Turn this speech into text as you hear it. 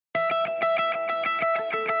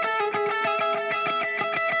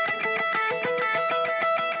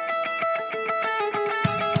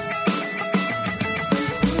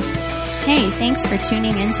Hey, thanks for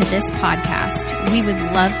tuning into this podcast. We would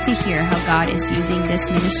love to hear how God is using this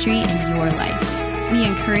ministry in your life. We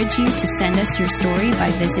encourage you to send us your story by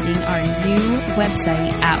visiting our new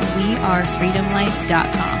website at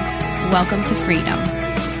wearefreedomlife.com. Welcome to Freedom.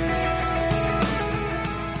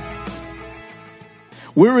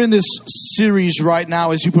 We're in this series right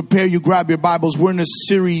now. As you prepare, you grab your Bibles. We're in this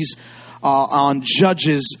series on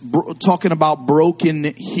Judges, talking about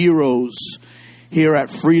broken heroes here at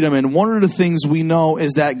Freedom. And one of the things we know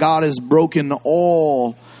is that God has broken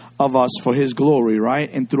all of us for his glory,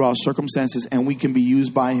 right? And through our circumstances, and we can be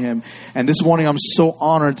used by him. And this morning, I'm so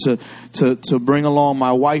honored to bring along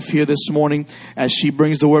my wife here this morning as she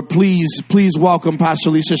brings the word. Please welcome Pastor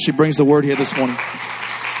Lisa. She brings the word here this morning.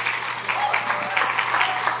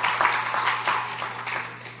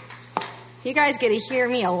 You guys get to hear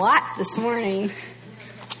me a lot this morning.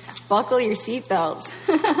 Buckle your seatbelts.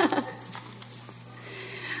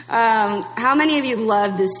 How many of you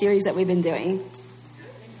love this series that we've been doing?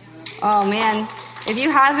 Oh, man. If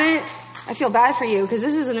you haven't, I feel bad for you because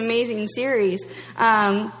this is an amazing series.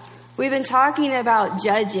 We've been talking about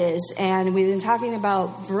judges, and we've been talking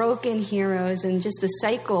about broken heroes and just the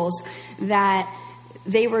cycles that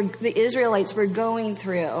the Israelites were going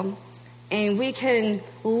through. And we can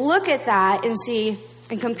look at that and see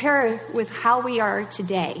and compare with how we are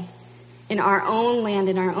today in our own land,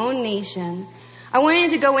 in our own nation. I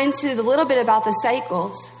wanted to go into a little bit about the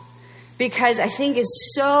cycles because I think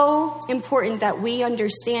it's so important that we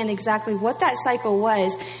understand exactly what that cycle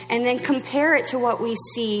was and then compare it to what we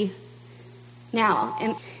see now.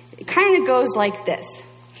 And it kind of goes like this.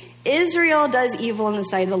 Israel does evil in the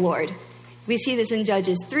sight of the Lord. We see this in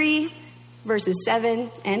Judges 3, verses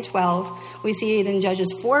 7 and 12. We see it in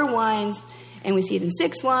Judges 4:1, and we see it in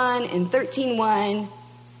 6:1 and 13:1.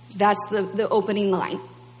 That's the opening line.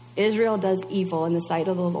 Israel does evil in the sight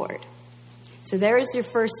of the Lord. So there is your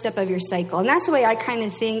first step of your cycle. And that's the way I kind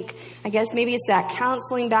of think. I guess maybe it's that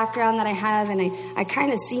counseling background that I have, and I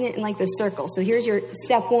kind of seen it in like the circle. So here's your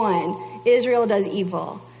step 1. Israel does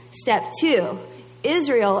evil. Step 2,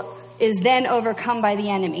 Israel is then overcome by the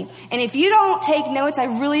enemy. And if you don't take notes, I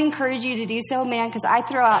really encourage you to do so, man, because I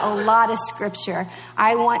throw out a lot of scripture.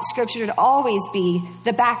 I want scripture to always be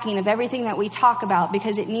the backing of everything that we talk about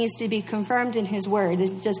because it needs to be confirmed in his word.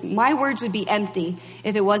 It's just, my words would be empty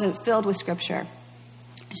if it wasn't filled with scripture.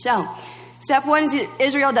 So, step 1 is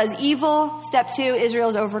Israel does evil. Step 2, Israel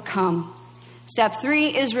is overcome. Step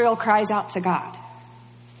 3, Israel cries out to God.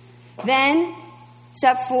 Then,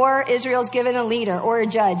 step 4, Israel's given a leader or a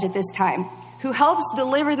judge at this time who helps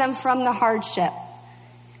deliver them from the hardship.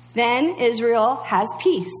 Then Israel has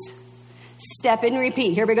peace. Step and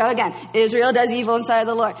repeat. Here we go again. Israel does evil inside of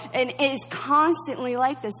the Lord. And it is constantly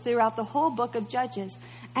like this throughout the whole book of Judges.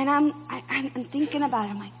 And I'm thinking about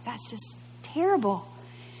it. I'm like, that's just terrible.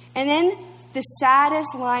 And then the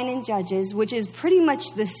saddest line in Judges, which is pretty much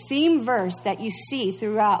the theme verse that you see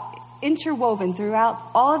throughout, interwoven throughout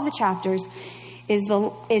all of the chapters, is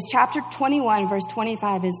chapter 21, verse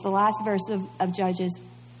 25, is the last verse of Judges.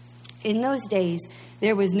 In those days,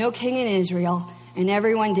 there was no king in Israel, and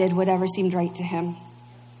everyone did whatever seemed right to him.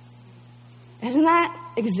 Isn't that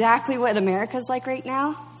exactly what America's like right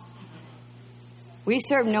now? We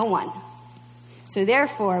serve no one. So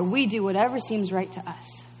therefore, we do whatever seems right to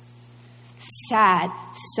us. Sad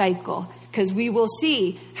cycle. Because we will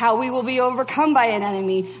see how we will be overcome by an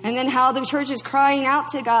enemy, and then how the church is crying out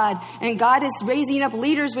to God, and God is raising up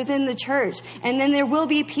leaders within the church, and then there will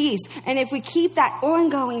be peace. And if we keep that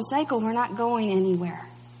ongoing cycle, we're not going anywhere.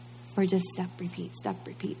 We're just step, repeat, step,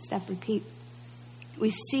 repeat, step, repeat.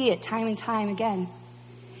 We see it time and time again.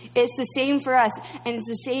 It's the same for us, and it's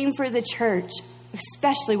the same for the church,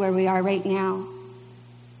 especially where we are right now.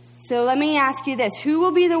 So let me ask you this. Who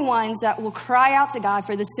will be the ones that will cry out to God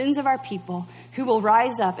for the sins of our people, who will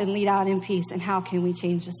rise up and lead out in peace, and how can we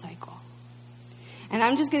change the cycle? And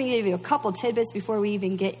I'm just going to give you a couple tidbits before we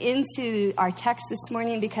even get into our text this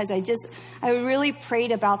morning, because I really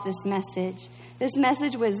prayed about this message. This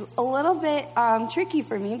message was a little bit tricky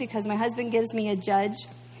for me because my husband gives me a judge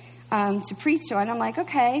to preach on. I'm like,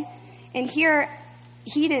 okay. And here,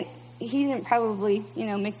 he didn't probably,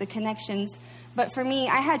 make the connections. But for me,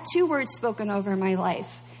 I had 2 words spoken over my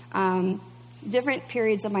life. Different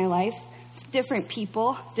periods of my life, different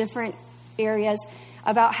people, different areas,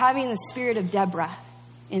 about having the spirit of Deborah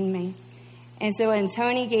in me. And so when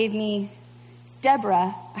Tony gave me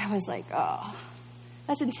Deborah, I was like, oh,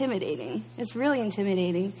 that's intimidating. It's really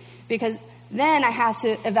intimidating because then I have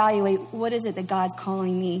to evaluate what is it that God's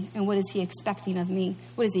calling me and what is he expecting of me?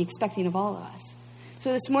 What is he expecting of all of us?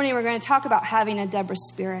 So this morning we're going to talk about having a Deborah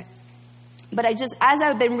spirit. But as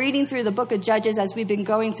I've been reading through the book of Judges, as we've been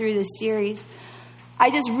going through this series,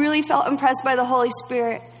 I just really felt impressed by the Holy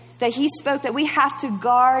Spirit that he spoke that we have to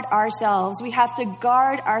guard ourselves. We have to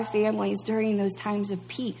guard our families during those times of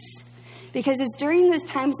peace. Because it's during those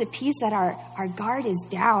times of peace that our guard is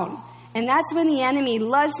down. And that's when the enemy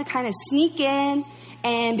loves to kind of sneak in,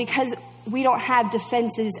 and because we don't have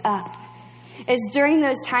defenses up. It's during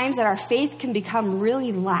those times that our faith can become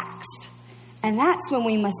really laxed. And that's when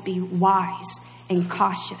we must be wise and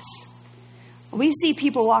cautious. We see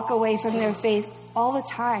people walk away from their faith all the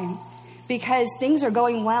time because things are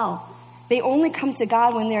going well. They only come to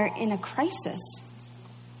God when they're in a crisis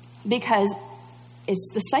because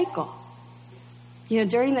it's the cycle.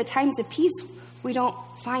 During the times of peace, we don't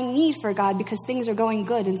find need for God because things are going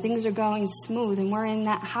good and things are going smooth and we're in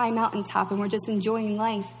that high mountaintop and we're just enjoying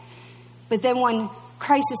life. But then when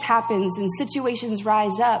crisis happens and situations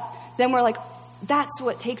rise up, then we're like, that's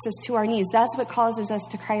what takes us to our knees. That's what causes us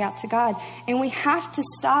to cry out to God. And we have to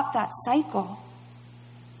stop that cycle.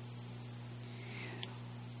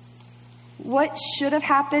 What should have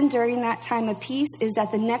happened during that time of peace is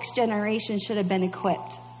that the next generation should have been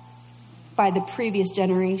equipped by the previous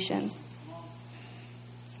generation.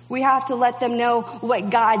 We have to let them know what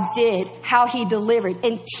God did, how he delivered,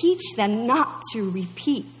 and teach them not to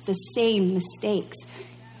repeat the same mistakes.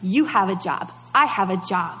 You have a job. I have a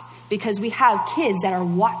job. Because we have kids that are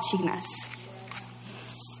watching us.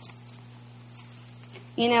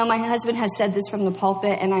 My husband has said this from the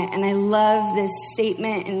pulpit, and I love this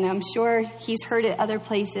statement, and I'm sure he's heard it other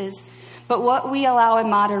places. But what we allow in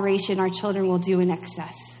moderation, our children will do in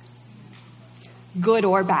excess. Good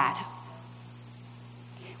or bad.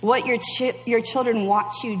 What your children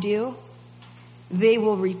watch you do, they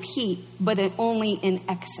will repeat, but only in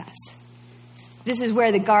excess. This is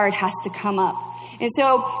where the guard has to come up. And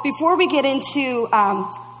so before we get into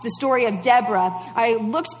the story of Deborah, I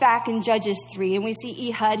looked back in Judges 3, and we see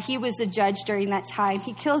Ehud. He was the judge during that time.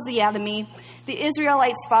 He kills the enemy. The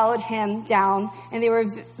Israelites followed him down, and they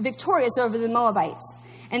were victorious over the Moabites.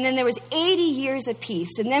 And then there was 80 years of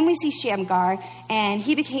peace. And then we see Shamgar, and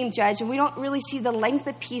he became judge. And we don't really see the length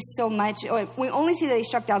of peace so much. We only see that he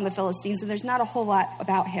struck down the Philistines, and there's not a whole lot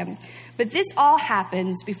about him. But this all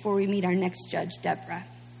happens before we meet our next judge, Deborah.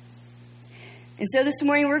 And so this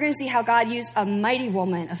morning, we're going to see how God used a mighty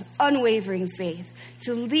woman of unwavering faith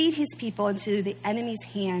to lead his people into the enemy's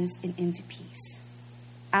hands and into peace.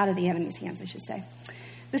 Out of the enemy's hands, I should say.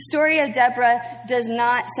 The story of Deborah does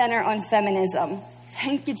not center on feminism.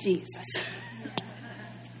 Thank you, Jesus.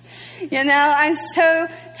 I'm so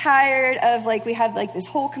tired of, we have, this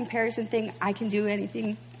whole comparison thing. I can do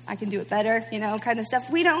anything. I can do it better, kind of stuff.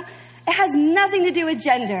 It has nothing to do with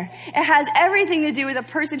gender. It has everything to do with a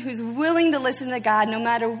person who's willing to listen to God no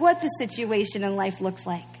matter what the situation in life looks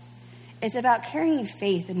like. It's about carrying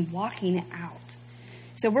faith and walking it out.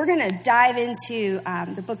 So we're going to dive into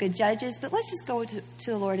the book of Judges, but let's just go to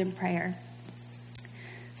the Lord in prayer.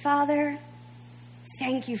 Father,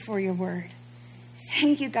 thank you for your word.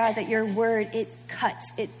 Thank you, God, that your word, it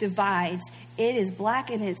cuts, it divides. It is black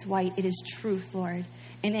and it's white. It is truth, Lord.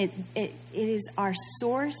 And it is our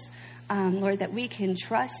source, Lord, that we can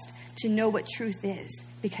trust to know what truth is.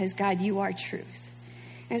 Because, God, you are truth.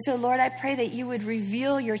 And so, Lord, I pray that you would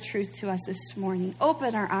reveal your truth to us this morning.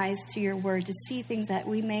 Open our eyes to your word to see things that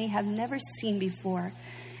we may have never seen before.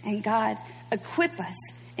 And, God, equip us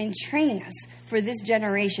and train us for this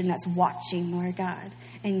generation that's watching, Lord God.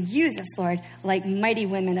 And use us, Lord, like mighty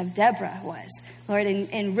women of Deborah was, Lord,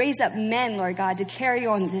 and raise up men, Lord God, to carry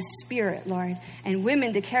on this spirit, Lord, and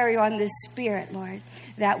women to carry on this spirit, Lord,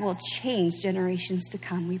 that will change generations to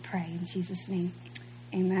come, we pray. In Jesus' name,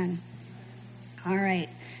 amen. All right.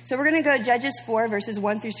 So we're going to go to Judges 4, verses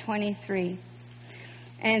 1 through 23.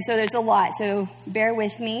 And so there's a lot, so bear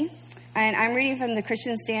with me. And I'm reading from the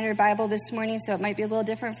Christian Standard Bible this morning, so it might be a little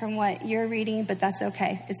different from what you're reading, but that's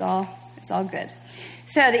okay. It's all good.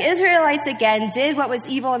 So the Israelites again did what was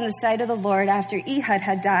evil in the sight of the Lord after Ehud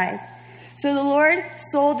had died. So the Lord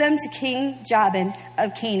sold them to King Jabin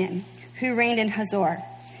of Canaan, who reigned in Hazor.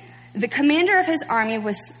 The commander of his army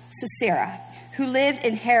was Sisera, who lived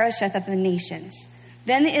in Harosheth of the nations.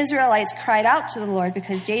 Then the Israelites cried out to the Lord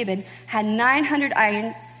because Jabin had 900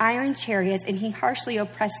 iron chariots, and he harshly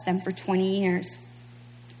oppressed them for 20 years.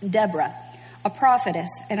 Deborah, a prophetess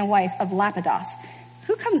and a wife of Lapidoth.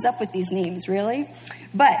 Who comes up with these names, really?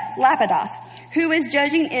 But Lapidoth, who was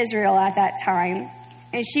judging Israel at that time,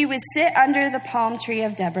 and she would sit under the palm tree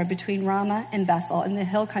of Deborah between Ramah and Bethel in the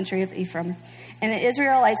hill country of Ephraim. And the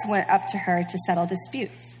Israelites went up to her to settle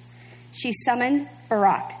disputes. She summoned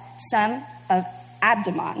Barak, son of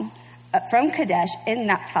Abdamon, from Kadesh in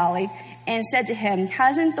Naphtali, and said to him,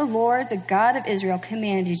 "Hasn't the Lord, the God of Israel,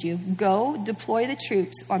 commanded you, go deploy the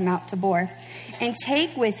troops on Mount Tabor and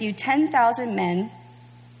take with you 10,000 men?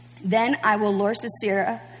 Then I will lure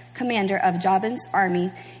Sisera, commander of Jabin's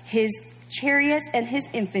army, his chariots and his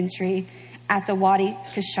infantry at the Wadi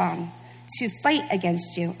Kishon to fight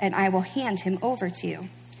against you, and I will hand him over to you."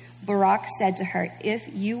 Barak said to her, "If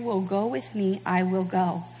you will go with me, I will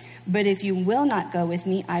go. But if you will not go with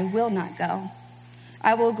me, I will not go."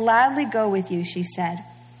 "I will gladly go with you," she said,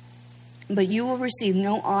 "but you will receive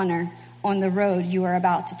no honor on the road you are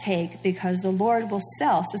about to take, because the Lord will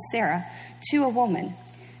sell Sisera to a woman."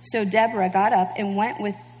 So Deborah got up and went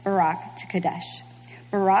with Barak to Kadesh.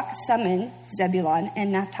 Barak summoned Zebulun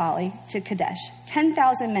and Naphtali to Kadesh.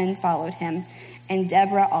 10,000 men followed him, and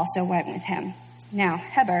Deborah also went with him. Now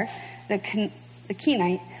Heber, the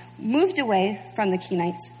Kenite, moved away from the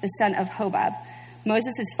Kenites, the son of Hobab,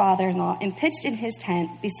 Moses' father-in-law, and pitched in his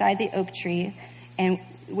tent beside the oak tree,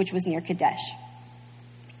 which was near Kadesh.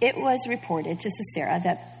 It was reported to Sisera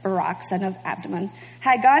that Barak, son of Abdon,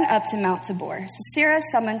 had gone up to Mount Tabor. Sisera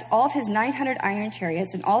summoned all of his 900 iron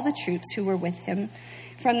chariots and all the troops who were with him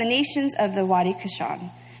from the nations of the Wadi Kishon.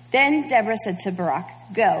 Then Deborah said to Barak,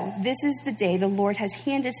 "Go, this is the day the Lord has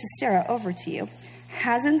handed Sisera over to you.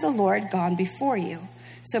 Hasn't the Lord gone before you?"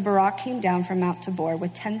 So Barak came down from Mount Tabor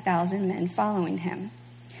with 10,000 men following him.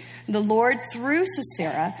 The Lord threw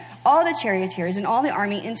Sisera, all the charioteers, and all the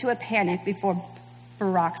army into a panic before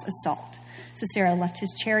Barak's assault. Sisera left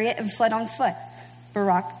his chariot and fled on foot.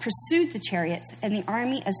 Barak pursued the chariots and the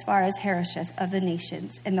army as far as Harosheth of the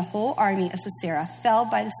nations, and the whole army of Sisera fell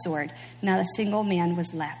by the sword. Not a single man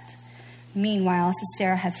was left. Meanwhile,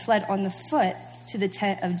 Sisera had fled on the foot to the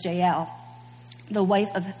tent of Jael, the wife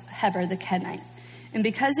of Heber the Kenite. And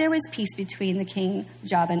because there was peace between the king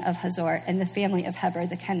Jabin of Hazor and the family of Heber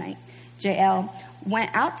the Kenite, Jael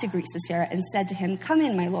went out to greet Sisera and said to him, "Come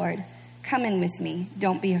in, my lord. Come in with me.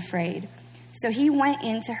 Don't be afraid." So he went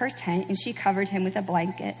into her tent, and she covered him with a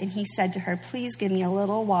blanket. And he said to her, "Please give me a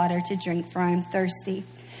little water to drink, for I am thirsty."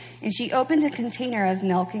 And she opened a container of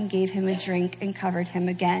milk and gave him a drink and covered him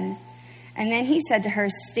again. And then he said to her,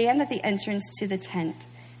 "Stand at the entrance to the tent.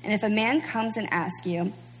 And if a man comes and asks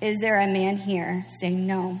you, 'Is there a man here?' say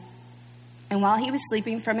no." And while he was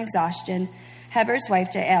sleeping from exhaustion, Heber's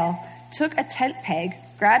wife Jael took a tent peg,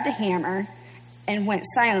 grabbed a hammer, and went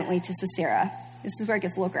silently to Sisera. This is where it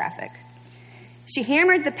gets a little graphic. She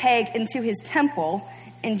hammered the peg into his temple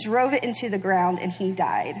and drove it into the ground, and he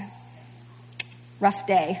died. Rough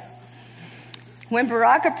day. When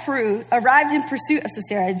Barak arrived in pursuit of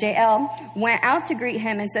Sisera, Jael went out to greet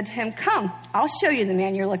him and said to him, "Come, I'll show you the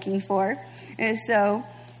man you're looking for." And so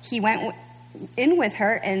he went in with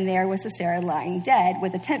her, and there was Sisera lying dead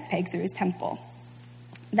with a tent peg through his temple.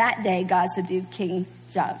 That day, God subdued King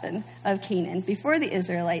Jabin of Canaan before the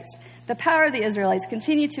Israelites. The power of the Israelites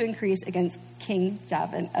continued to increase against King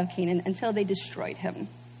Jabin of Canaan until they destroyed him.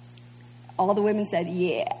 All the women said,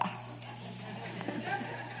 "Yeah."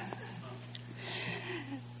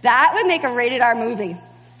 That would make a rated R movie.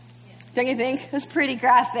 Don't you think? It's pretty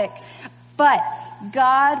graphic. But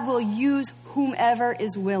God will use whomever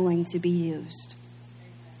is willing to be used.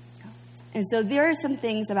 And so there are some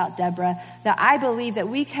things about Deborah that I believe that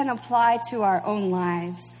we can apply to our own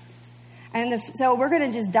lives. And so we're going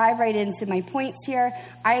to just dive right into my points here.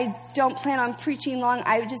 I don't plan on preaching long.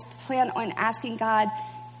 I just plan on asking God,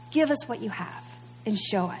 give us what you have and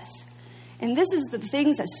show us. And this is the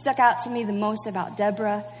things that stuck out to me the most about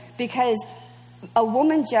Deborah, because a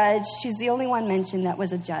woman judge, she's the only one mentioned that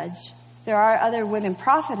was a judge. There are other women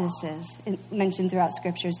prophetesses mentioned throughout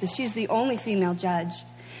scriptures, but she's the only female judge.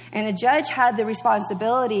 And the judge had the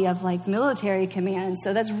responsibility of like military command.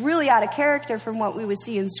 So that's really out of character from what we would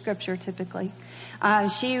see in scripture typically.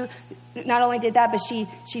 She not only did that, but she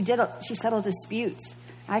settled disputes.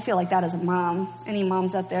 I feel like that as a mom. Any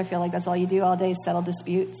moms out there feel like that's all you do all day is settle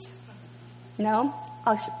disputes? No?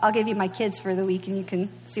 I'll give you my kids for the week and you can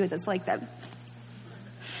see what that's like then.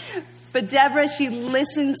 But Deborah, she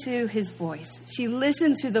listened to his voice. She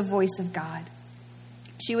listened to the voice of God.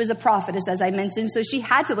 She was a prophetess, as I mentioned, so she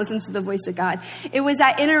had to listen to the voice of God. It was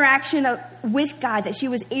that interaction with God that she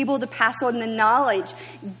was able to pass on the knowledge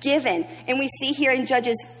given. And we see here in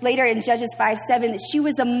later in Judges 5:7, that she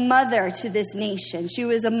was a mother to this nation. She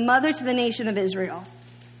was a mother to the nation of Israel.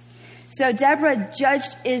 So Deborah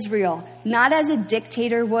judged Israel, not as a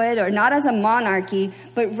dictator would or not as a monarchy,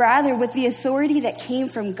 but rather with the authority that came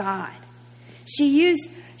from God.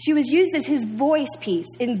 She was used as his voice piece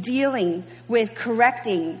in dealing with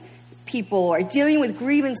correcting people or dealing with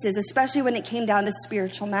grievances, especially when it came down to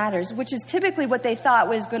spiritual matters, which is typically what they thought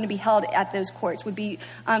was going to be held at those courts, would be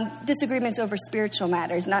disagreements over spiritual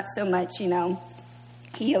matters, not so much,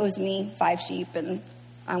 he owes me 5 sheep and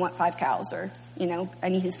I want 5 cows, or, I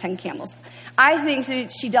need his 10 camels. I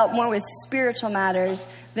think she dealt more with spiritual matters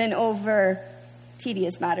than over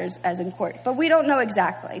tedious matters as in court. But we don't know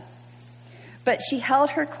exactly. But she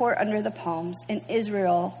held her court under the palms, and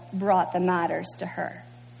Israel brought the matters to her.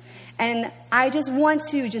 And I just want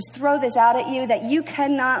to just throw this out at you, that you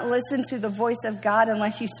cannot listen to the voice of God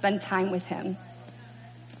unless you spend time with him.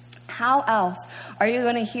 How else are you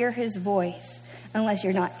going to hear his voice unless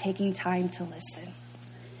you're not taking time to listen?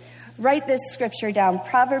 Write this scripture down.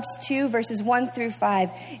 Proverbs 2, verses 1 through 5.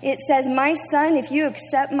 It says, "My son, if you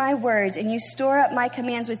accept my words and you store up my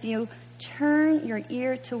commands with you, turn your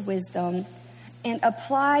ear to wisdom and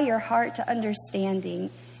apply your heart to understanding.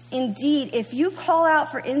 Indeed, if you call out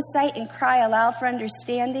for insight and cry aloud for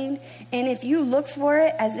understanding, and if you look for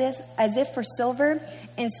it as if for silver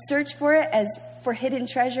and search for it as for hidden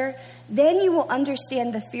treasure, then you will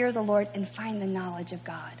understand the fear of the Lord and find the knowledge of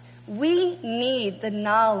God." We need the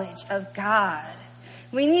knowledge of God.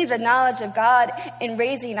 We need the knowledge of God in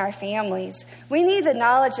raising our families. We need the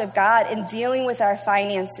knowledge of God in dealing with our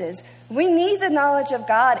finances. We need the knowledge of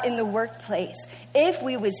God in the workplace. If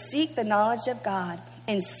we would seek the knowledge of God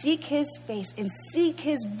and seek his face and seek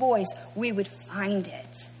his voice, we would find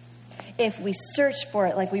it. If we search for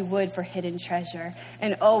it like we would for hidden treasure.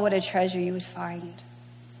 And oh, what a treasure you would find.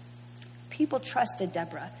 People trusted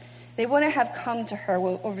Deborah. They wouldn't have come to her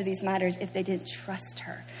over these matters if they didn't trust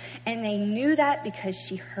her. And they knew that because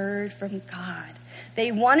she heard from God.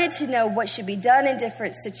 They wanted to know what should be done in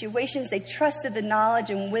different situations. They trusted the knowledge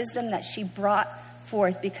and wisdom that she brought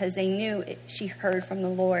forth because they knew she heard from the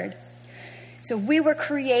Lord. So we were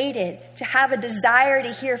created to have a desire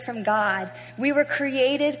to hear from God. We were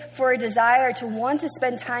created for a desire to want to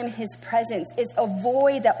spend time in his presence. It's a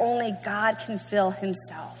void that only God can fill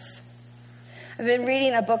himself. I've been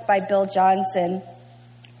reading a book by Bill Johnson,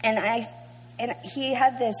 and he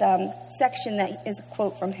had this section that is a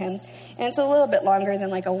quote from him, and it's a little bit longer than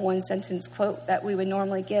like a 1-sentence quote that we would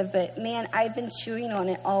normally give, but man, I've been chewing on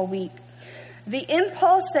it all week. The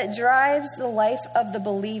impulse that drives the life of the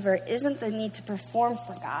believer isn't the need to perform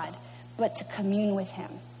for God, but to commune with him.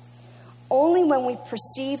 Only when we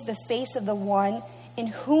perceive the face of the one in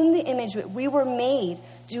whom the image we were made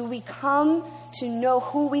do we come to know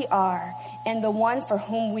who we are and the one for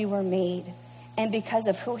whom we were made. And because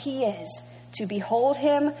of who he is, to behold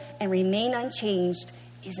him and remain unchanged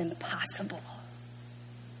is impossible.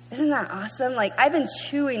 Isn't that awesome? Like, I've been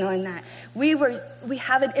chewing on that. We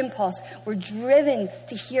have an impulse. We're driven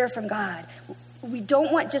to hear from God. We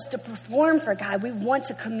don't want just to perform for God. We want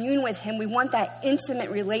to commune with him. We want that intimate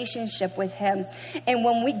relationship with him. And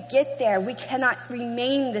when we get there, we cannot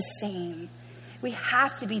remain the same. We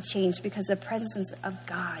have to be changed because the presence of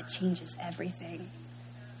God changes everything.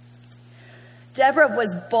 Deborah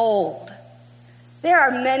was bold. There are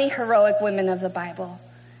many heroic women of the Bible,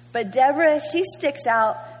 but Deborah, she sticks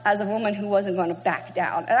out as a woman who wasn't going to back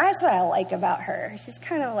down. And that's what I like about her. She's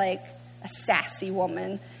kind of like a sassy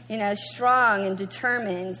woman, strong and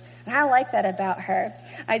determined. And I like that about her.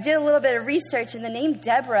 I did a little bit of research, and the name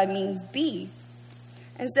Deborah means bee.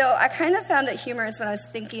 And so I kind of found it humorous when I was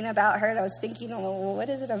thinking about her. And I was thinking, well, what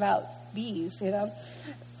is it about bees,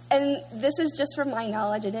 And this is just from my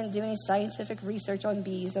knowledge. I didn't do any scientific research on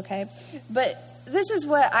bees, okay? But this is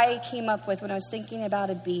what I came up with when I was thinking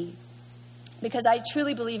about a bee. Because I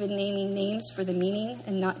truly believe in naming names for the meaning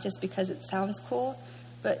and not just because it sounds cool.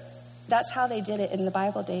 But that's how they did it in the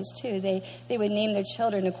Bible days, too. They would name their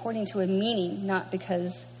children according to a meaning, not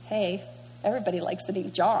because, hey, everybody likes the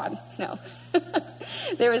name John. No.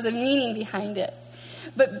 There was a meaning behind it.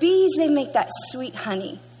 But bees, they make that sweet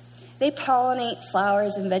honey. They pollinate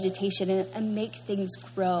flowers and vegetation and make things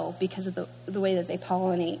grow because of the way that they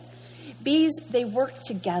pollinate. Bees, they work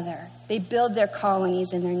together. They build their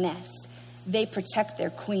colonies and their nests. They protect their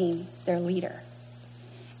queen, their leader.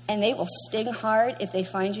 And they will sting hard if they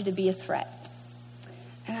find you to be a threat.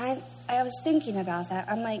 And I was thinking about that.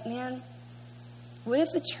 I'm like, man, what if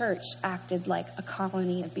the church acted like a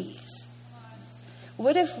colony of bees?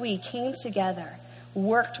 What if we came together,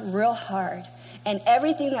 worked real hard, and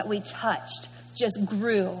everything that we touched just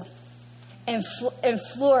grew and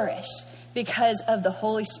flourished because of the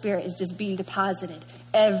Holy Spirit is just being deposited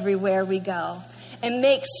everywhere we go, and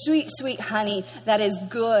make sweet, sweet honey that is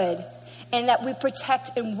good, and that we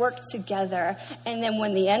protect and work together. And then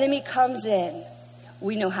when the enemy comes in,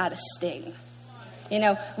 we know how to sting.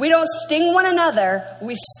 We don't sting one another,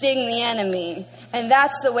 we sting the enemy. And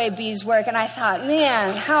that's the way bees work. And I thought,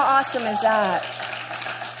 man, how awesome is that?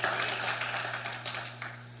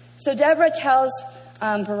 So Deborah tells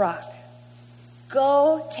Barak,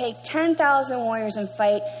 go take 10,000 warriors and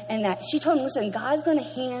fight. And that she told him, listen, God's going to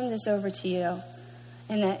hand this over to you.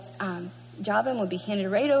 And that Jabin will be handed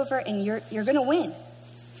right over, and you're going to win.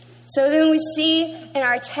 So then we see in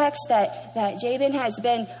our text that Jabin has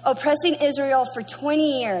been oppressing Israel for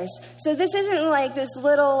 20 years. So this isn't like this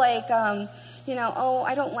little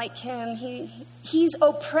I don't like him. He's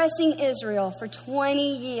oppressing Israel for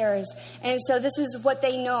 20 years. And so this is what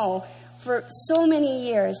they know for so many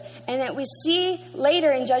years. And that we see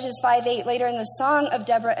later in Judges 5:8, later in the song of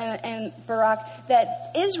Deborah and Barak,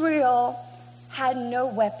 that Israel had no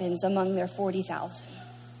weapons among their 40,000.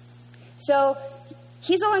 So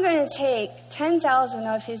he's only going to take 10,000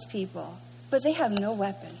 of his people, but they have no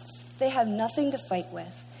weapons. They have nothing to fight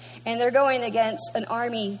with. And they're going against an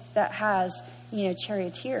army that has,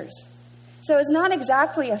 charioteers. So it's not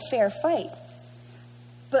exactly a fair fight.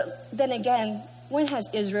 But then again, when has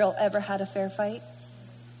Israel ever had a fair fight?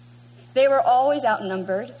 They were always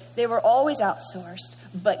outnumbered. They were always outsourced.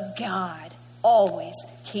 But God always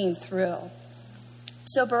came through.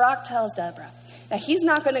 So Barak tells Deborah that he's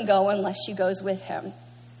not going to go unless she goes with him.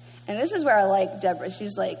 And this is where I like Deborah.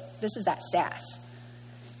 She's like, this is that sass.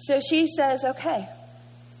 So she says, okay.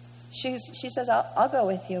 She says, I'll go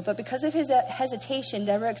with you. But because of his hesitation,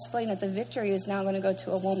 Deborah explained that the victory is now going to go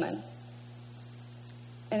to a woman.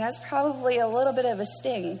 And that's probably a little bit of a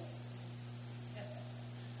sting.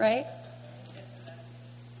 Right?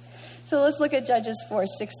 So let's look at Judges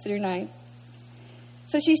 4:6-9.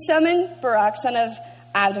 So she summoned Barak, son of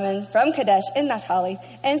Abdon, from Kadesh in Naphtali,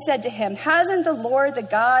 and said to him, hasn't the Lord, the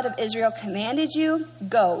God of Israel, commanded you?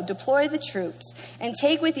 Go, deploy the troops, and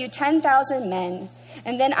take with you 10,000 men.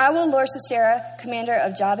 And then I will lure Sisera, commander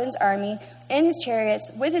of Jabin's army, in his chariots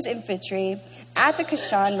with his infantry at the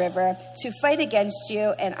Kishon River to fight against you,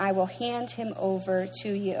 and I will hand him over to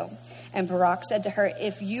you. And Barak said to her,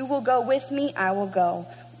 if you will go with me, I will go.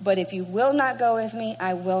 But if you will not go with me,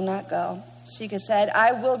 I will not go. She said,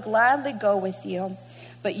 I will gladly go with you,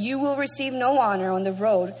 but you will receive no honor on the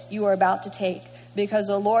road you are about to take, because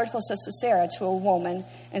the Lord will send Sisera to a woman.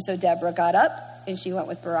 And so Deborah got up, and she went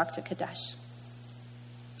with Barak to Kadesh.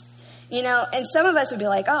 And some of us would be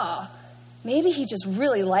like, oh, maybe he just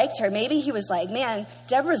really liked her. Maybe he was like, man,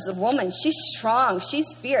 Deborah's the woman. She's strong. She's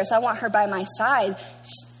fierce. I want her by my side.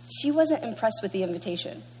 She wasn't impressed with the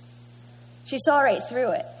invitation. She saw right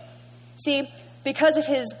through it. See, because of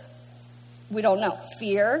his, we don't know,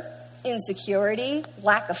 fear, insecurity,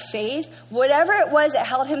 lack of faith, whatever it was that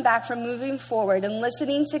held him back from moving forward and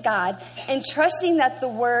listening to God and trusting that the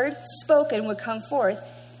word spoken would come forth,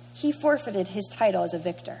 he forfeited his title as a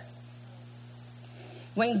victor.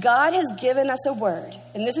 When God has given us a word,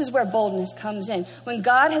 and this is where boldness comes in, when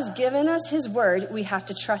God has given us his word, we have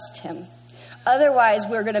to trust him. Otherwise,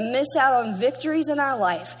 we're going to miss out on victories in our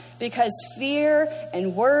life because fear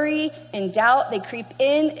and worry and doubt, they creep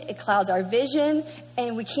in, it clouds our vision,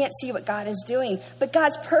 and we can't see what God is doing. But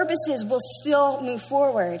God's purposes will still move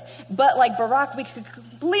forward. But like Barak, we could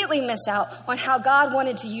completely miss out on how God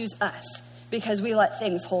wanted to use us because we let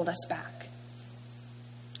things hold us back.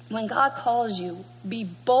 When God calls you, be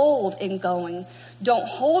bold in going. Don't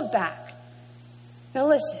hold back. Now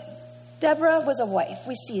listen, Deborah was a wife.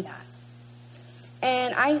 We see that.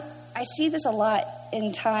 And I see this a lot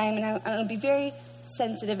in time, and I'm going to be very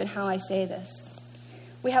sensitive in how I say this.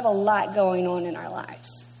 We have a lot going on in our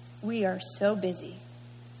lives. We are so busy.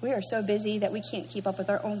 We are so busy that we can't keep up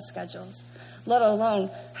with our own schedules, let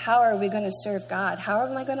alone how are we going to serve God? How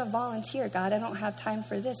am I going to volunteer? God, I don't have time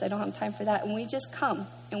for this. I don't have time for that. And we just come,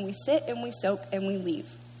 and we sit, and we soak, and we leave.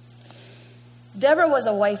 Deborah was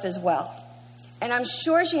a wife as well. And I'm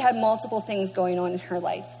sure she had multiple things going on in her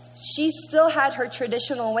life. She still had her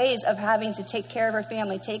traditional ways of having to take care of her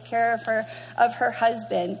family, take care of her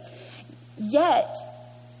husband. Yet,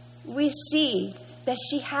 we see that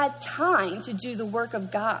she had time to do the work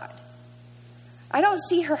of God. I don't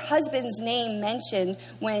see her husband's name mentioned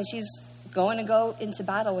when she's going to go into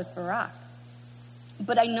battle with Barak.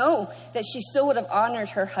 But I know that she still would have honored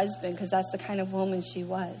her husband because that's the kind of woman she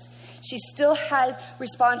was. She still had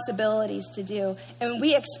responsibilities to do. And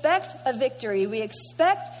we expect a victory. We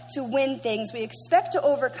expect to win things. We expect to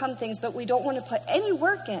overcome things, but we don't want to put any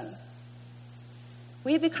work in.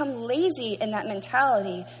 We become lazy in that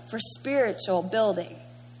mentality for spiritual building.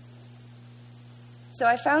 So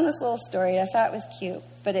I found this little story. I thought it was cute,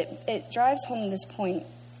 but it drives home this point.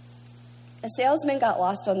 A salesman got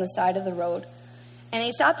lost on the side of the road, And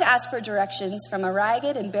he stopped to ask for directions from a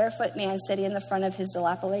ragged and barefoot man sitting in the front of his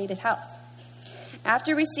dilapidated house.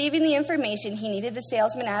 After receiving the information he needed, the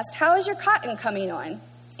salesman asked, "How is your cotton coming on?"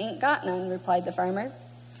 "Ain't got none," replied the farmer.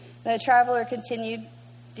 The traveler continued,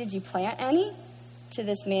 "Did you plant any?" To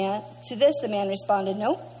this, the man responded,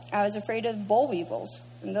 "Nope, I was afraid of boll weevils,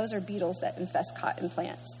 and those are beetles that infest cotton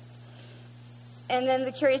plants." And then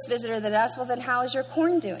the curious visitor then asked, "Well, then how is your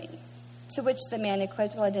corn doing?" To which the man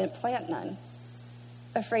equipped, "Well, I didn't plant none.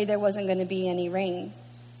 Afraid there wasn't going to be any rain."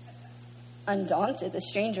 Undaunted, the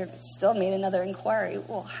stranger still made another inquiry.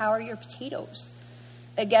 "Well, how are your potatoes?"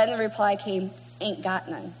 Again, the reply came, "Ain't got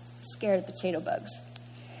none. Scared of potato bugs."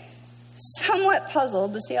 Somewhat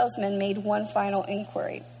puzzled, the salesman made one final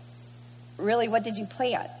inquiry. "Really, what did you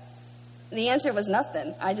plant?" The answer was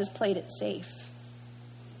nothing. "I just played it safe."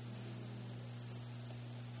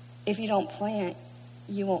 If you don't plant,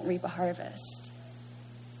 you won't reap a harvest.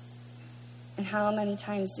 And how many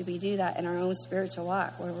times do we do that in our own spiritual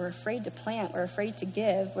walk, where we're afraid to plant, we're afraid to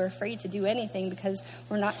give, we're afraid to do anything because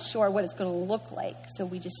we're not sure what it's going to look like, so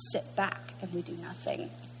we just sit back and we do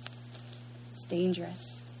nothing. It's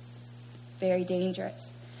dangerous. Very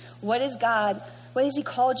dangerous. What has he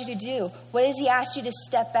called you to do? What has he asked you to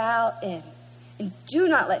step out in? And do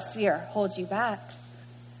not let fear hold you back.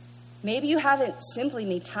 Maybe you haven't simply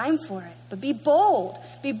made time for it, but be bold.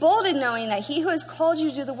 Be bold in knowing that he who has called you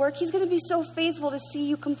to do the work, he's going to be so faithful to see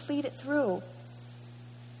you complete it through.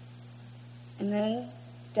 And then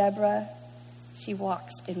Deborah, she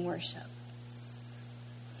walks in worship.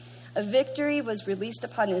 A victory was released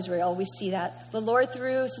upon Israel. We see that. The Lord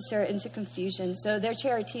threw Sisera into confusion. So their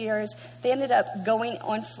charioteers, they ended up going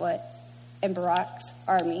on foot, and Barak's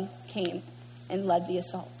army came and led the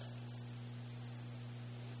assault.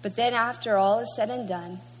 But then after all is said and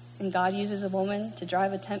done, and God uses a woman to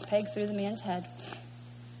drive a tent peg through the man's head,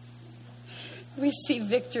 we see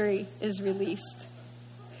victory is released.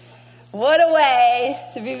 What a way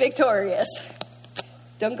to be victorious.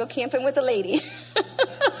 Don't go camping with a lady.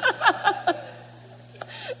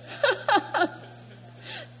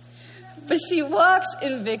 But she walks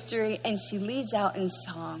in victory, and she leads out in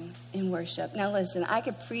song, in worship. Now listen, I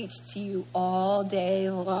could preach to you all day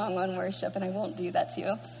long on worship, and I won't do that to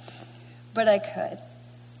you. But I could.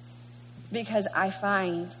 Because I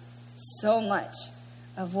find so much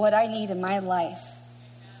of what I need in my life,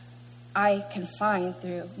 I can find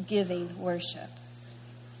through giving worship.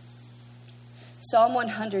 Psalm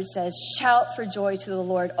 100 says, "Shout for joy to the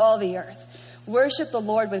Lord, all the earth. Worship the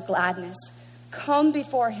Lord with gladness. Come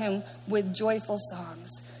before him with joyful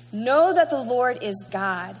songs. Know that the Lord is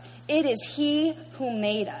God. It is he who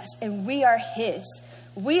made us, and we are his.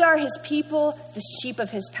 We are his people, the sheep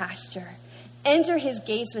of his pasture. Enter his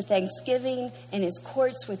gates with thanksgiving and his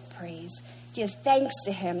courts with praise. Give thanks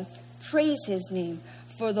to him. Praise his name.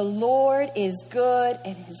 For the Lord is good,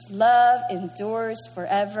 and his love endures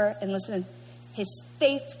forever." And listen, his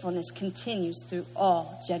faithfulness continues through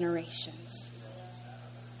all generations.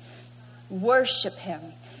 Worship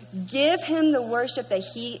him. Give him the worship that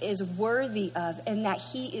he is worthy of and that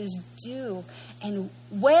he is due. And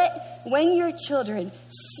when your children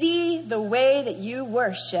see the way that you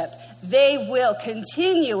worship, they will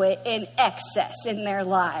continue it in excess in their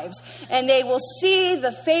lives. And they will see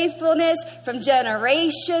the faithfulness from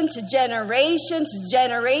generation to generation to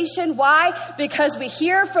generation. Why? Because we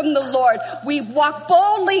hear from the Lord. We walk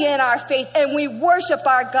boldly in our faith and we worship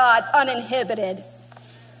our God uninhibited.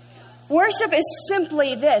 Worship is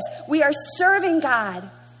simply this. We are serving God.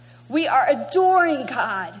 We are adoring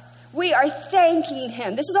God. We are thanking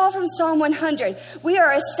him. This is all from Psalm 100. We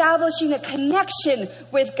are establishing a connection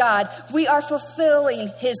with God. We are fulfilling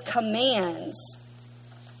his commands.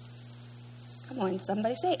 Come on,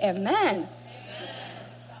 somebody say amen.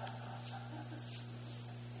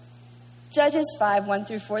 Judges 5,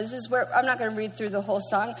 1-4. This is where, I'm not going to read through the whole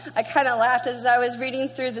song. I kind of laughed as I was reading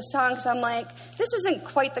through the song because I'm like, this isn't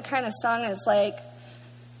quite the kind of song that's like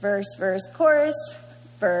verse, verse, chorus,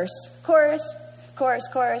 verse, chorus, chorus,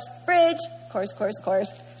 chorus, bridge, chorus, chorus,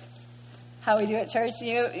 chorus. How we do at church.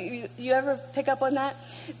 You ever pick up on that?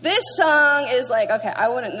 This song is like, okay, I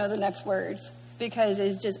wouldn't know the next words because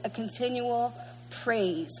it's just a continual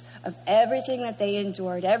praise of everything that they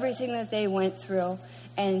endured, everything that they went through,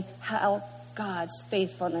 and how God's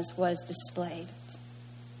faithfulness was displayed.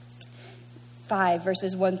 5,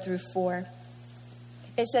 verses 1-4.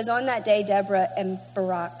 It says, "On that day, Deborah and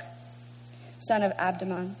Barak, son of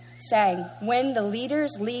Abdon, sang, 'When the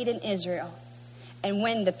leaders lead in Israel, and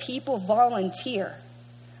when the people volunteer,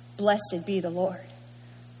 blessed be the Lord.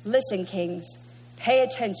 Listen, kings, pay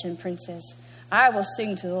attention, princes. I will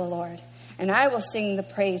sing to the Lord, and I will sing the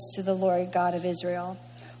praise to the Lord God of Israel.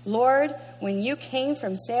 Lord, when you came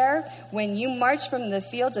from Seir, when you marched from the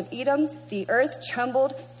fields of Edom, the earth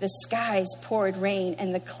trembled, the skies poured rain,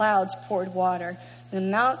 and the clouds poured water. The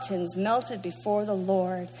mountains melted before the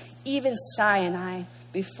Lord, even Sinai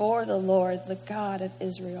before the Lord, the God of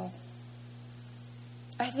Israel.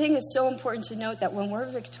 I think it's so important to note that when we're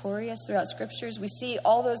victorious throughout scriptures, we see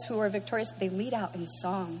all those who are victorious, they lead out in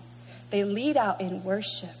song. They lead out in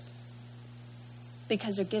worship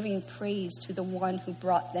because they're giving praise to the one who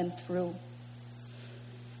brought them through.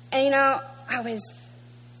 And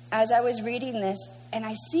as I was reading this, and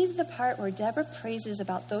I see the part where Deborah praises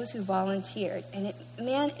about those who volunteered. And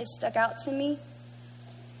it stuck out to me.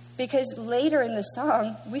 Because later in the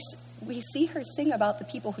song, we see her sing about the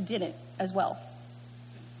people who didn't as well.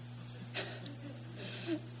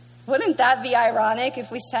 Wouldn't that be ironic if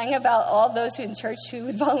we sang about all those who in church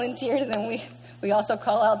who volunteered and then we also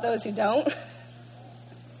call out those who don't?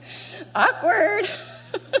 Awkward.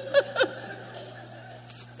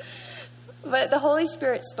 But the Holy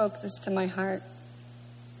Spirit spoke this to my heart.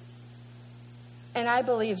 And I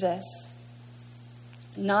believe this.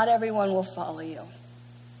 Not everyone will follow you.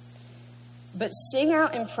 But sing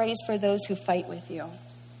out in praise for those who fight with you.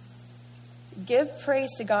 Give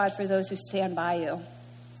praise to God for those who stand by you.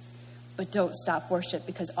 But don't stop worship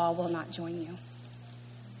because all will not join you.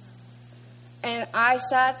 And I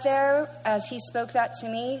sat there as he spoke that to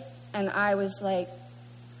me, and I was like,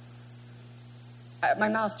 my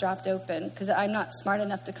mouth dropped open because I'm not smart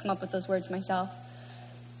enough to come up with those words myself.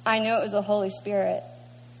 I know it was the Holy Spirit.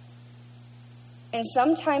 And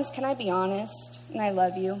sometimes, can I be honest? And I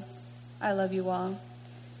love you. I love you all.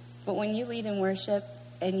 But when you lead in worship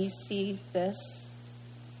and you see this,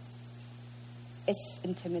 it's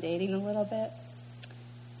intimidating a little bit.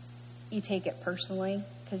 You take it personally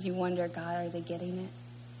because you wonder, God, are they getting it?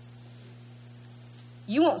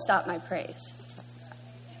 You won't stop my praise.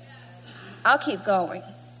 I'll keep going.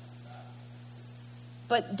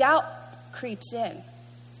 But doubt creeps in.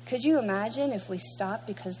 Could you imagine if we stopped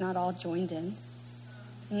because not all joined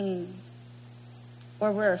in?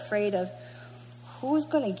 Or we're afraid of who's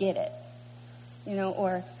going to get it?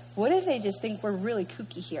 Or what if they just think we're really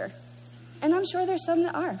kooky here? And I'm sure there's some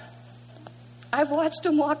that are. I've watched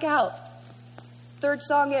them walk out. Third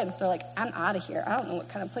song in, they're like, I'm out of here. I don't know what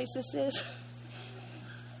kind of place this is.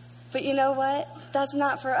 But you know what? That's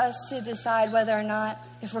not for us to decide whether or not,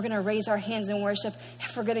 if we're going to raise our hands in worship,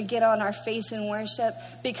 if we're going to get on our face in worship,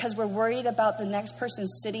 because we're worried about the next person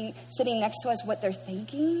sitting next to us, what they're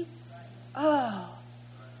thinking. Oh,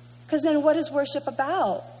 because then what is worship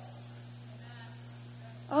about?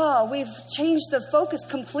 Oh, we've changed the focus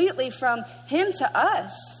completely from him to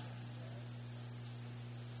us.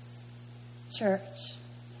 Church,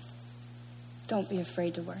 don't be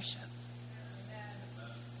afraid to worship.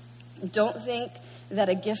 Don't think that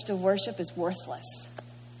a gift of worship is worthless.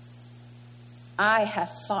 I have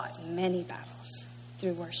fought many battles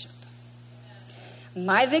through worship.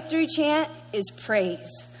 My victory chant is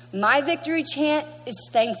praise. My victory chant is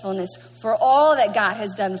thankfulness for all that God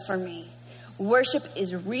has done for me. Worship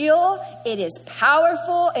is real, it is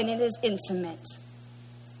powerful, and it is intimate.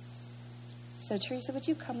 So, Teresa, would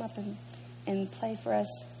you come up and play for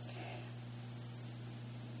us?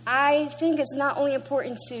 I think it's not only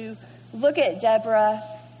important to look at Deborah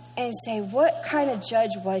and say, what kind of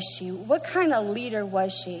judge was she? What kind of leader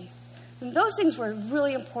was she? And those things were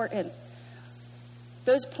really important.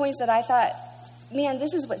 Those points that I thought, man,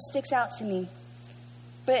 this is what sticks out to me.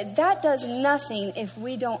 But that does nothing if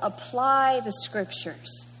we don't apply the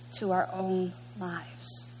scriptures to our own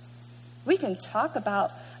lives. We can talk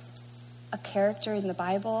about a character in the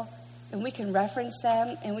Bible, and we can reference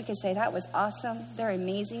them, and we can say, that was awesome, they're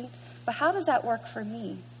amazing. But how does that work for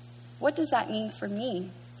me? What does that mean for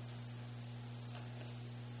me?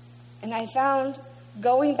 And I found,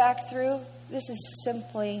 going back through, this is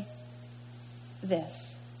simply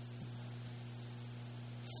this.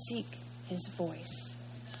 Seek his voice.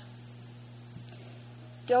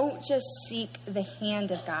 Don't just seek the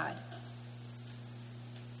hand of God.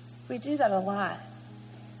 We do that a lot.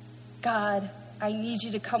 God, I need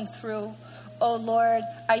you to come through. Oh, Lord,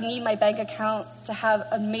 I need my bank account to have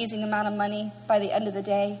an amazing amount of money by the end of the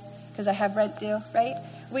day because I have rent due, right?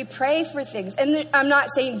 We pray for things. And I'm not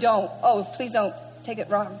saying don't. Oh, please don't take it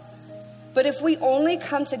wrong. But if we only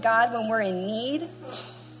come to God when we're in need,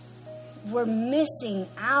 we're missing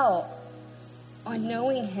out on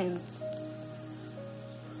knowing him.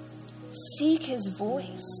 Seek his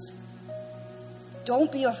voice.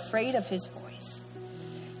 Don't be afraid of his voice.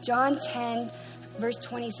 John 10, verse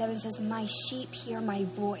 27 says, my sheep hear my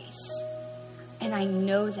voice, and I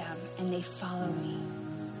know them and they follow me.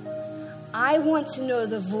 I want to know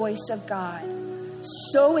the voice of God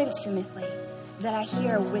so intimately that I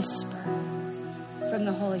hear a whisper from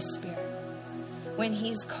the Holy Spirit when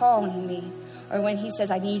he's calling me, or when he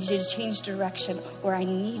says, I need you to change direction, or I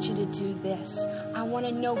need you to do this. I want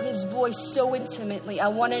to know his voice so intimately. I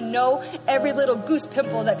want to know every little goose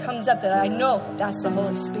pimple that comes up, that I know that's the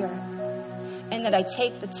Holy Spirit. And that I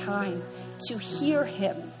take the time to hear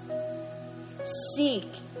him, seek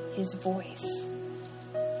his voice.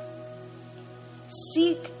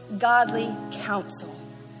 Seek godly counsel.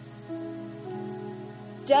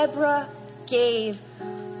 Deborah gave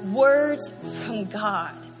words from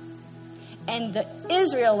God, and the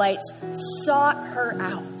Israelites sought her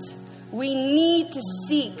out. We need to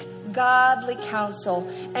seek godly counsel.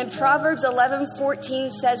 And Proverbs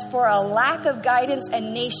 11:14 says, for a lack of guidance, a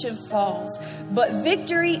nation falls, but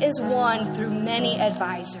victory is won through many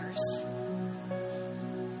advisors.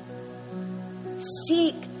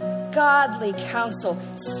 Seek godly counsel.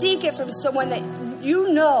 Seek it from someone that you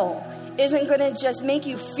know isn't going to just make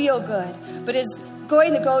you feel good, but is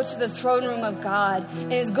going to go to the throne room of God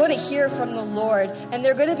and is going to hear from the Lord, and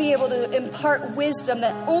they're going to be able to impart wisdom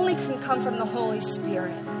that only can come from the Holy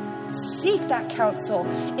Spirit. Seek that counsel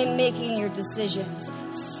in making your decisions.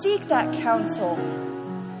 Seek that counsel.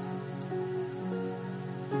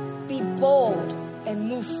 Be bold and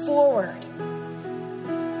move forward.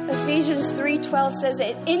 Ephesians 3:12 says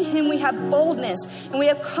that in him we have boldness and we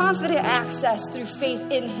have confident access through faith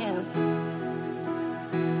in him.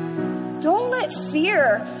 Don't let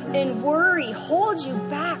fear and worry hold you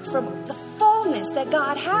back from the fullness that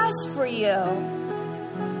God has for you.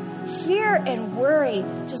 Fear and worry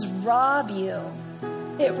just rob you.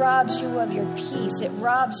 It robs you of your peace. It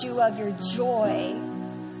robs you of your joy.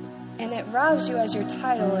 And it robs you as your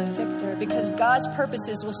title of victor, because God's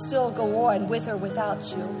purposes will still go on with or without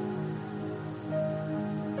you.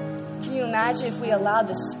 Can you imagine if we allowed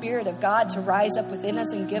the Spirit of God to rise up within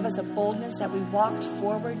us and give us a boldness that we walked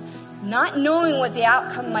forward, not knowing what the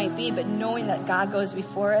outcome might be, but knowing that God goes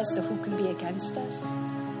before us, so who can be against us?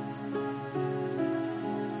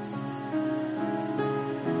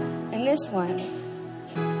 And this one,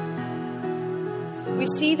 we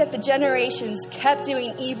see that the generations kept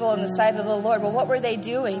doing evil in the sight of the Lord. Well, what were they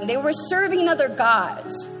doing? They were serving other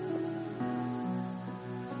gods.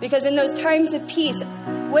 Because in those times of peace,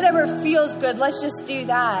 whatever feels good, let's just do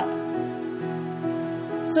that.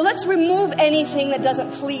 So let's remove anything that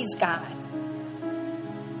doesn't please God.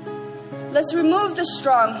 Let's remove the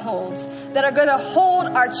strongholds that are going to hold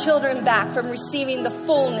our children back from receiving the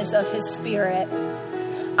fullness of his Spirit.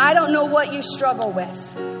 I don't know what you struggle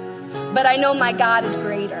with, but I know my God is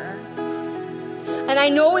greater. And I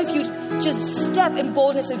know if you just step in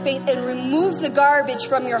boldness and faith and remove the garbage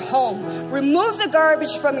from your home, remove the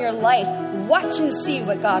garbage from your life, watch and see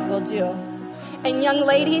what God will do. And young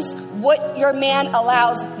ladies, what your man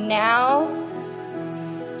allows now,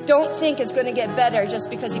 don't think it's going to get better just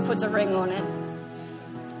because he puts a ring on it.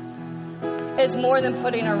 It's more than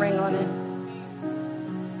putting a ring on it.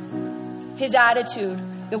 His attitude,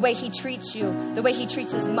 the way he treats you, the way he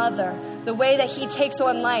treats his mother, the way that he takes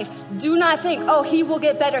on life. Do not think, oh, he will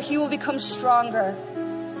get better. He will become stronger.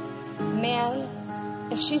 Man,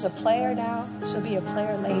 if she's a player now, she'll be a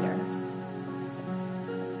player later.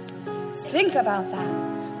 Think about that.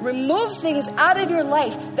 Remove things out of your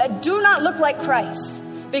life that do not look like Christ,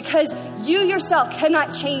 because you yourself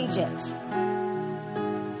cannot change it.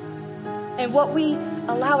 And what we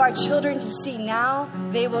allow our children to see now,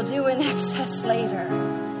 they will do in excess later.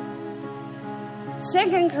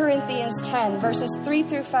 2 Corinthians 10, verses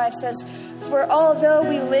 3-5 says, for although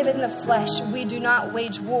we live in the flesh, we do not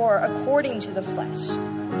wage war according to the flesh.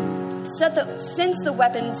 Since the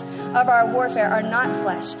weapons of our warfare are not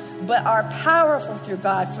flesh, but are powerful through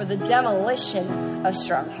God for the demolition of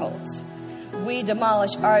strongholds. We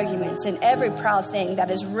demolish arguments and every proud thing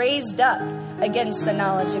that is raised up against the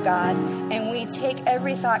knowledge of God, and we take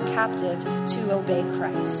every thought captive to obey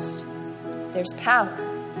Christ. There's power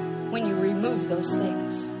when you remove those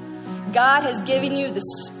things. God has given you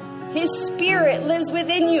his Spirit lives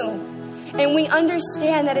within you. And we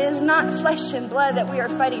understand that it is not flesh and blood that we are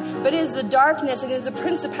fighting, but it is the darkness and it is the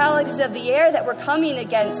principalities of the air that we're coming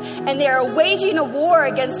against. And they are waging a war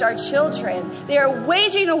against our children. They are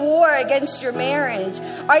waging a war against your marriage.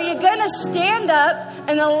 Are you going to stand up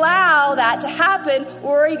and allow that to happen,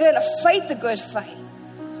 or are you going to fight the good fight?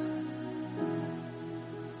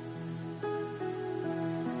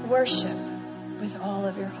 Worship with all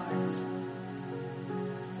of your heart.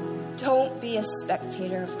 Don't be a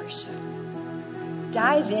spectator of worship.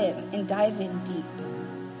 Dive in and dive in deep.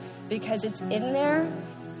 because it's in there,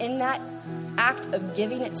 in that act of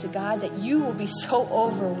giving it to God, that you will be so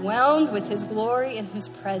overwhelmed with his glory and his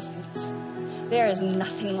presence. There is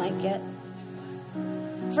nothing like it.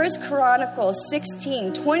 1 Chronicles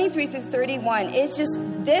 16, 23 through 31.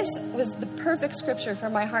 This was the perfect scripture for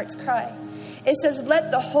my heart's cry. It says,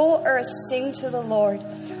 let the whole earth sing to the Lord.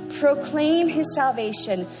 Proclaim his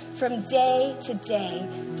salvation from day to day.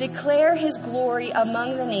 Declare his glory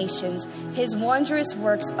among the nations, his wondrous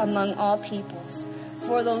works among all peoples.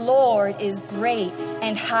 For the Lord is great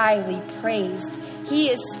and highly praised. He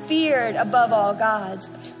is feared above all gods.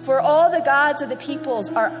 For all the gods of the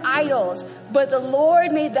peoples are idols, but the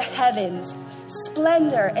Lord made the heavens.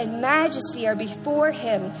 Splendor and majesty are before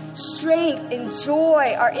him. Strength and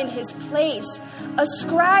joy are in his place.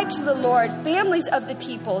 Ascribe to the Lord, families of the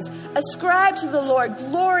peoples. Ascribe to the Lord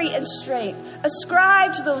glory and strength.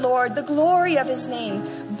 Ascribe to the Lord the glory of his name.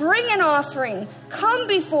 Bring an offering. Come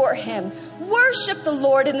before him. Worship the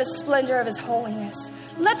Lord in the splendor of his holiness.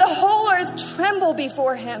 Let the whole earth tremble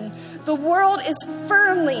before him. The world is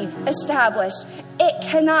firmly established. It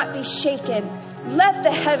cannot be shaken. Let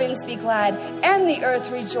the heavens be glad and the earth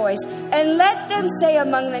rejoice. And let them say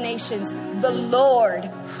among the nations, the Lord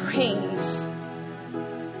reigns.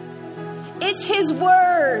 It's his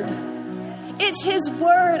word. It's his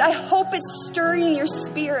word. I hope it's stirring your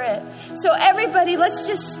spirit. So everybody, let's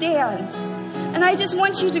just stand. And I just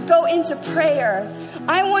want you to go into prayer.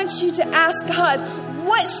 I want you to ask God,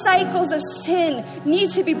 what cycles of sin need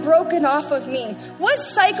to be broken off of me? What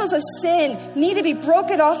cycles of sin need to be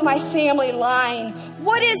broken off my family line?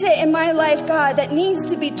 What is it in my life, God, that needs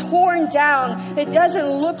to be torn down, that doesn't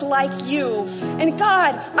look like you? And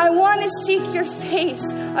God, I want to seek your face.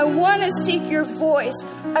 I want to seek your voice.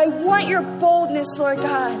 I want your boldness, Lord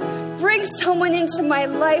God. Bring someone into my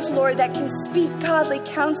life, Lord, that can speak godly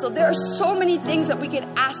counsel. There are so many things that we could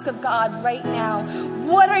ask of God right now.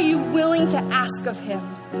 What are you willing to ask of him?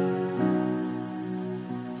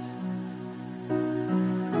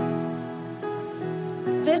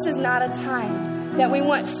 This is not a time that we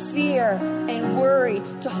want fear and worry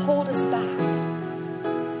to hold us back,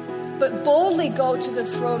 but boldly go to the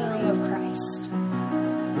throne room of Christ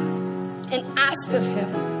and ask of him.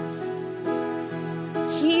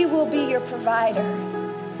 He will be your provider.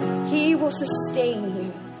 He will sustain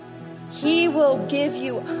you. He will give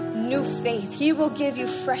you new faith. He will give you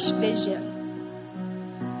fresh vision.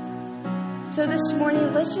 So this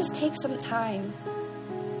morning, let's just take some time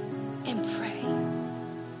and pray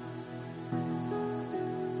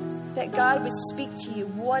that God would speak to you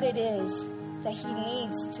what it is that he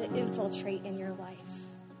needs to infiltrate in your life.